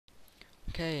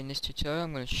Okay, in this tutorial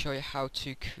I'm going to show you how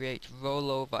to create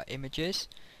rollover images.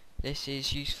 This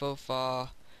is useful for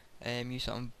use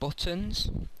on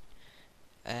buttons.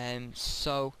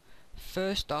 So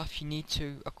first off, you need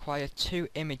to acquire two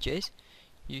images.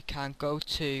 You can go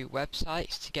to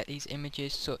websites to get these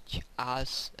images, such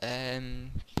as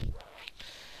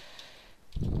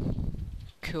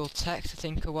Cool Text, I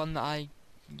think, are one that I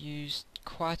used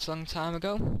quite a long time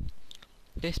ago.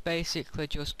 This basically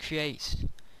just creates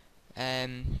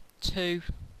two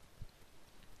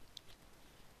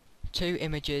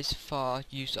images for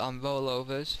use on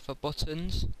rollovers for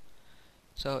buttons.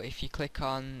 So if you click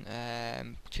on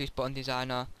choose button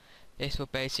designer, this will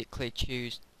basically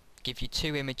give you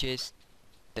two images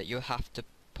that you'll have to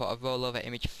put a rollover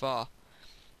image for.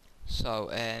 So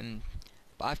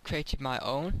but I've created my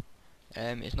own.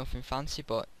 It's nothing fancy,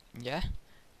 but yeah.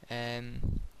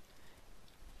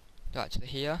 Actually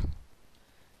here.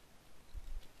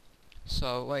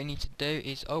 So what you need to do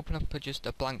is open up just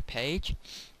a blank page,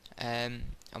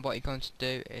 and what you're going to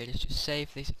do is just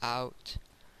save this out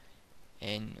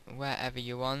in wherever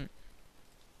you want.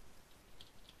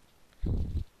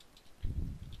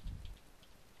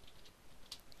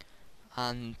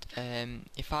 And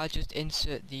if I just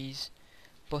insert these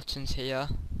buttons here,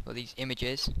 or these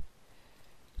images,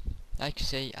 like you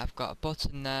see, I've got a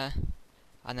button there,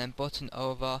 and then button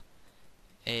over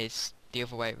is the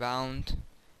other way round.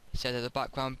 Instead of the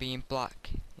background being black,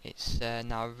 it's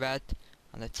now red,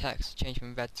 and the text changed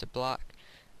from red to black.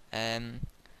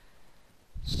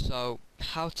 So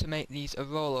how to make these a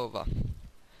rollover?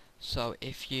 So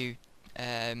if you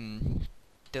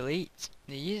delete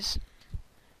these,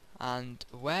 and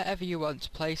wherever you want to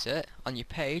place it on your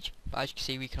page, but as you can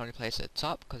see, we can only place it at the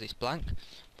top because it's blank.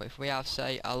 But if we have,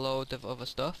 say, a load of other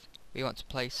stuff, we want to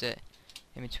place it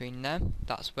in between them,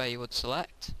 that's where you would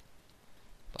select.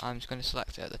 But I'm just going to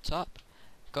select it at the top.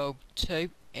 Go to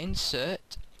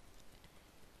insert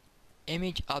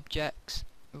image objects,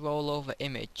 rollover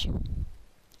image.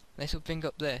 This will bring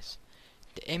up this.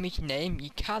 The image name,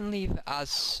 you can leave it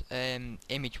as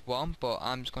image 1, but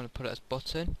I'm just going to put it as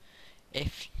button.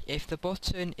 If the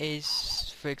button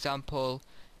is, for example,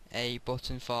 a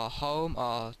button for home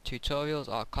or tutorials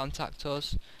or contact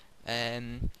us,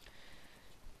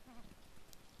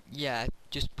 yeah,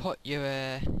 just put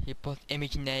your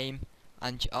image name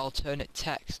and your alternate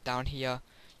text down here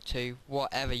to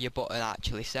whatever your button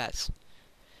actually says.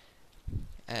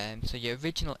 So your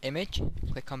original image,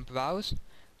 click on browse,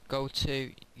 go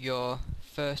to your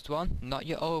first one, not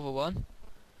your over one,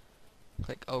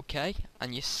 click OK,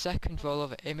 and your second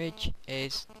rollover image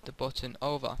is the button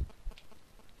over.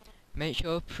 Make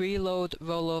sure preload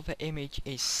rollover image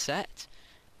is set,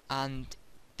 and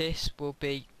this will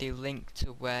be the link to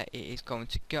where it is going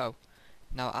to go.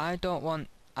 Now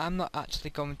I'm not actually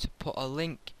going to put a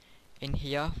link in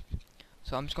here,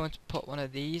 so I'm just going to put one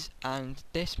of these, and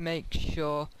this makes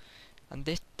sure, and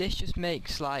this just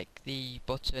makes like the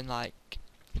button like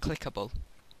clickable.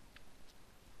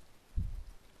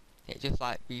 It just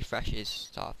like refreshes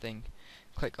sort of thing.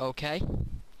 Click OK,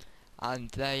 and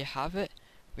there you have it.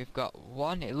 We've got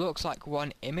one, it looks like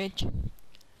one image,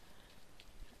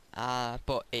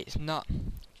 but it's not,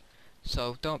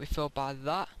 so don't be fooled by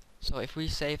that. So if we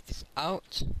save this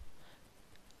out,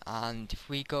 and if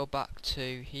we go back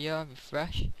to here,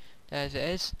 refresh, there it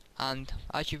is, and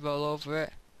as you roll over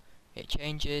it, it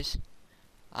changes,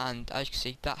 and as you can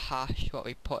see, that hash, what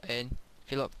we put in,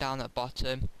 if you look down at the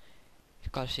bottom,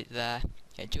 you've got to see it there.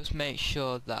 It just makes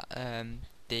sure that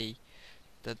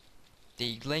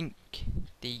the link,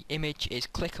 the image is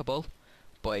clickable,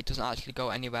 but it doesn't actually go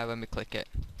anywhere when we click it.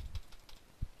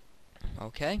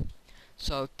 Okay,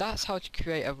 so that's how to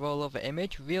create a rollover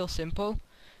image. Real simple.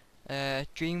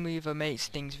 Dreamweaver makes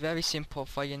things very simple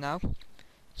for you now.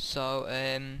 So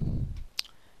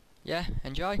yeah,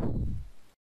 enjoy.